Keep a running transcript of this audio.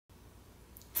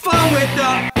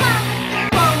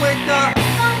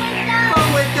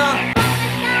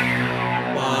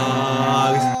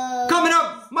Bugs. Coming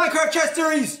up, Minecraft Chess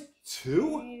Series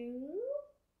 2.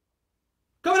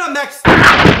 Coming up next.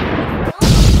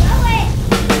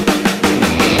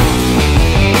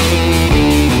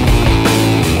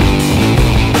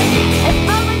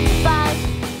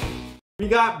 We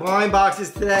got blind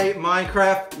boxes today,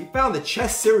 Minecraft. We found the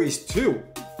Chess Series 2.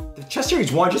 The Chess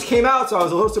Series 1 just came out, so I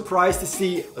was a little surprised to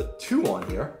see a 2 on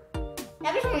here.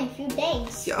 That was only a few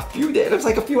days. Yeah, a few days. It was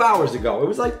like a few hours ago. It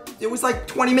was like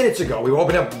 20 minutes ago. We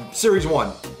opened up Series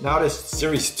 1. Now this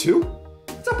Series 2?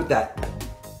 What's up with that?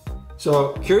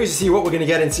 So, curious to see what we're gonna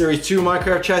get in Series 2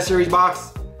 Minecraft Chess Series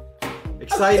box.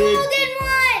 Excited. A golden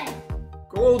one!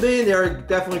 Golden. There are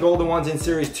definitely golden ones in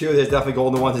Series 2. There's definitely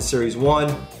golden ones in Series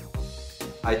 1.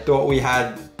 I thought we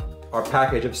had our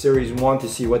package of Series 1 to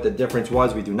see what the difference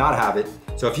was. We do not have it.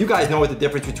 So if you guys know what the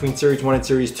difference between Series 1 and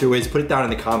Series 2 is, put it down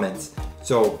in the comments.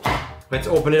 So let's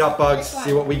open it up, Bugs,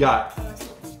 see what we got.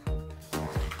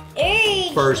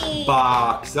 Hey. First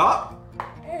box up.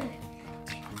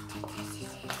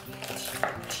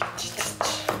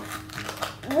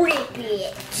 Rip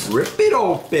it. Rip it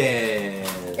open.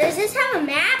 Does this have a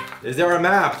map? Is there a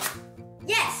map?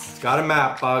 Yes. It's got a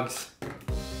map, Bugs.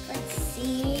 Let's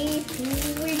see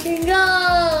who we can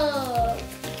go.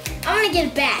 I want to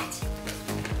get a bat.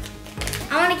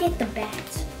 I want to get the bat.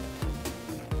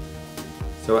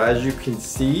 So as you can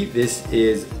see, this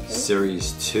is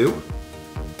Series 2.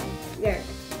 There.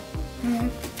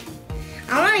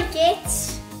 I want to get,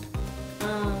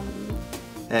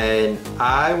 and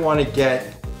I want to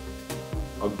get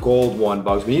a gold one,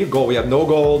 Bugs. We need gold. We have no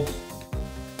gold.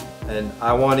 And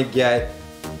I want to get,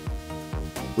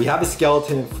 we have a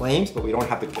skeleton in flames, but we don't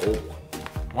have the gold one.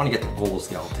 I want to get the gold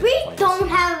skeleton. We don't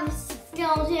have a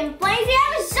skeleton in flames. We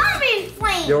have a zombie in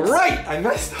flames. You're right. I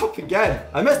messed up again.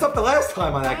 I messed up the last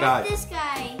time on that guy. This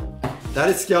guy. That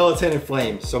is skeleton in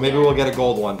flames. So maybe we'll get a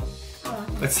gold one.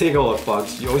 Let's take a look,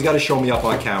 Bugs. You always got to show me up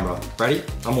on camera. Ready?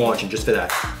 I'm launching just for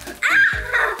that.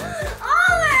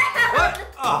 What?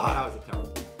 Oh, that was a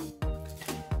terrible.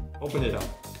 Open it up.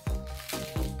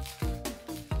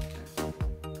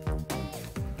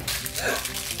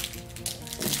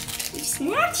 You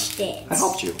snatched it. I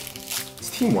helped you. It's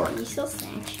teamwork. You still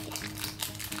snatched it.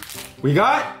 We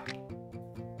got?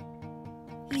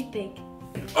 He's big.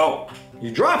 Oh,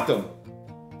 you dropped him.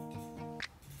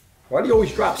 Why do you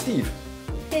always drop Steve?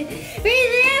 Because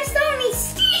there's so many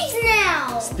Steves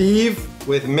now. Steve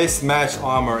with mismatched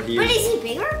armor. But is he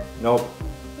bigger? Nope.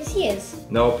 Yes, he is.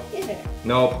 Nope. He's bigger.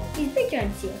 Nope. He's bigger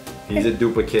than Steve. He's a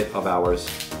duplicate of ours.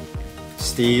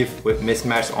 Steve with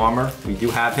mismatched armor. We do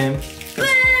have him. Boo!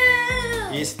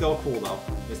 He's still cool though.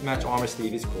 Mismatched armor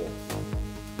Steve is cool.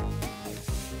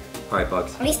 Alright,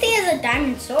 Bugs. At least he has a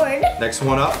diamond sword. Next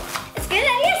one up. It's good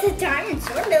that he has a diamond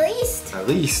sword at least. At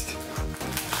least.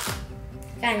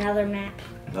 Got another map.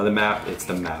 Another map. It's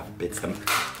the map. It's the map.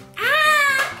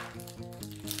 Ah!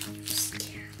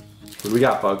 What do we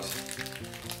got, Bugs?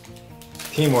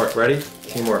 Teamwork. Ready?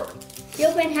 Teamwork. You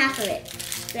open half of it.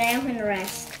 Then I open the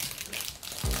rest.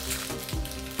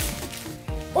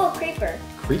 Oh, creeper.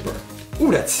 Creeper.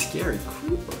 Ooh, that's scary.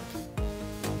 Creeper.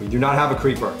 We do not have a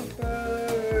creeper.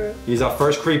 He's our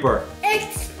first creeper.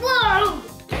 Explode!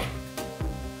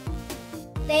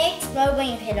 They explode when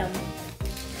you hit them.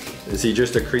 Is he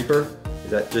just a creeper?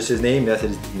 Is that just his name? That's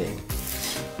his name.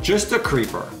 Just a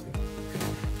creeper.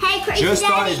 Hey, Crazy Just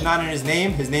Daddy. is not in his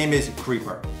name. His name is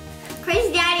Creeper.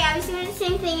 Crazy Daddy, I was doing the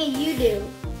same thing as you do.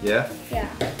 Yeah? Yeah.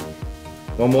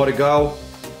 One more to go.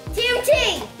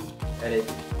 TNT! And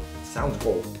it sounds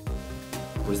cold.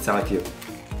 What does it sound like to you?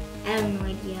 I have no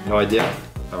idea. No idea?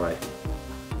 Alright.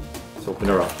 Let's open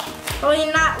her up.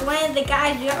 Probably not one of the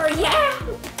guys we already have.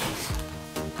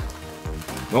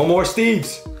 No more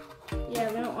Steves. Yeah,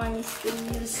 we don't want any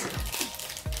Steves.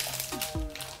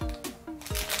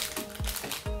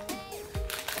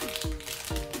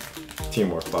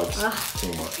 Teamwork, Bugs. Ugh.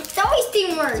 Teamwork. It's always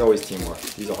teamwork. It's always teamwork.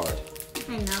 These are hard.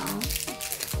 I know.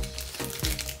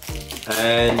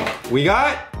 And we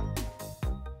got...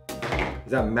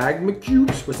 Is that Magma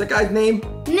Cubes? What's that guy's name?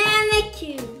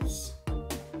 Nanicubes.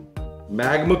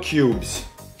 Magma Cubes.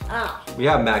 Oh. We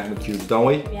have Magma Cubes, don't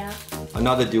we? Yeah.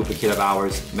 Another duplicate of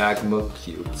ours, Magma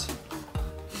Cubes.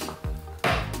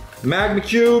 Magma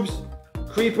Cubes,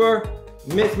 Creeper,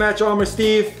 Mismatch Armor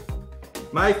Steve.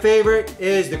 My favorite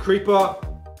is the Creeper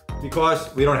because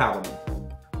we don't have them.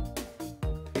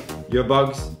 Your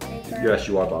Bugs? Creeper. Yes,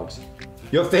 you are Bugs.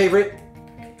 Your favorite?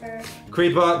 Creeper.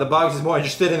 Creeper. The Bugs is more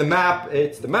interested in the map.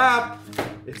 It's the map.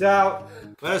 It's out.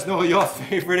 Let us know what your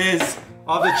favorite is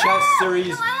of the Chess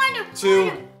Series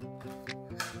 2.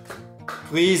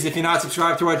 Please, if you're not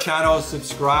subscribed to our channel,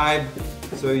 subscribe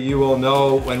so you will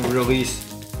know when we release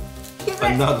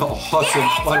another awesome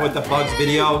Fun with the Bugs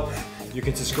video. You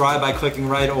can subscribe by clicking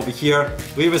right over here.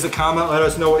 Leave us a comment, let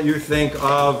us know what you think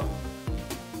of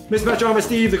Miss Metro Armor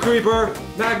Steve, the Creeper,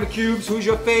 Magma Cubes. Who's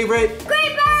your favorite?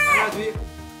 Creeper! We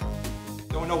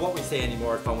don't know what we say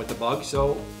anymore at Fun with the Bugs,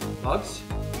 so Bugs?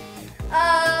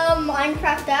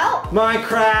 Minecraft out.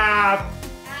 Minecraft!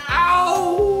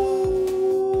 Ow!